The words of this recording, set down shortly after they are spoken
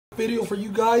video for you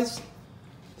guys.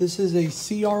 This is a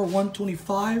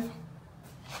cr125.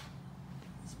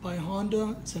 It's by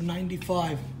Honda. It's a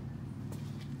 95.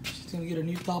 She's gonna get a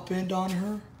new top end on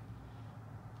her,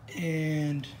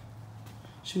 and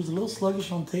she was a little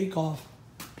sluggish on takeoff,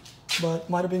 but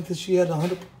might have been because she had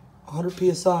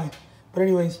 100 psi. But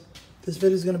anyways, this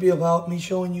video is gonna be about me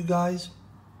showing you guys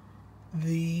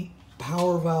the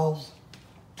power valves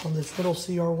on this little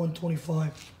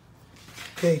cr125.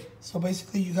 Okay, so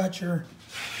basically you got your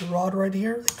rod right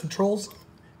here that controls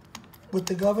with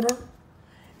the governor,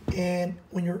 and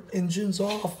when your engine's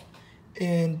off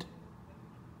and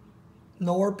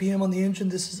no RPM on the engine,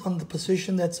 this is on the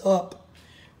position that's up.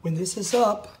 When this is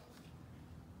up,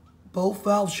 both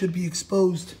valves should be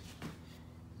exposed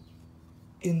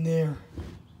in there.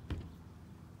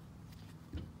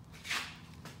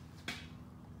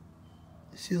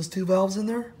 See those two valves in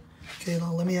there? Okay,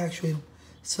 now let me actuate them.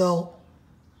 So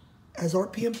as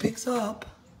RPM picks up,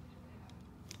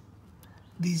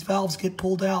 these valves get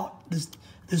pulled out.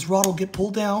 This rod will get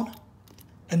pulled down,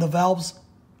 and the valves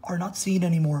are not seen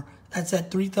anymore. That's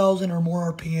at 3,000 or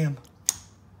more RPM.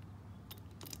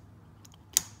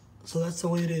 So that's the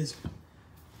way it is.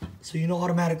 So you know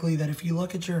automatically that if you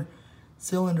look at your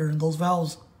cylinder and those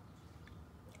valves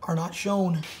are not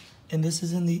shown, and this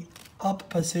is in the up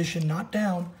position, not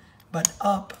down, but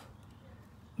up,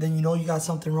 then you know you got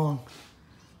something wrong.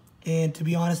 And to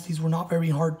be honest, these were not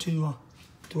very hard to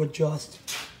adjust.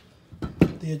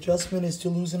 The adjustment is to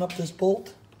loosen up this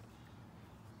bolt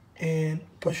and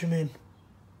push them in.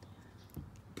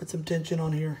 Put some tension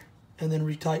on here and then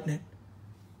retighten it.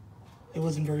 It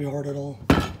wasn't very hard at all.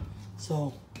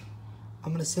 So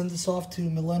I'm gonna send this off to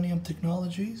Millennium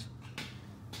Technologies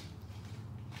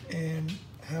and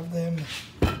have them,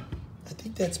 I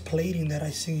think that's plating that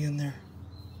I see in there.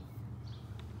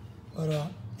 But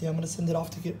yeah, I'm gonna send it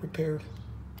off to get repaired.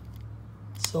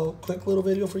 So quick little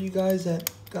video for you guys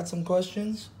that got some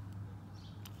questions.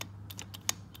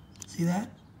 See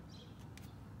that?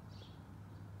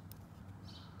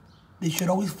 They should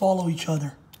always follow each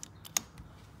other.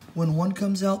 When one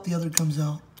comes out, the other comes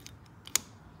out.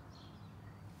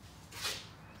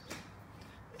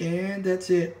 And that's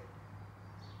it.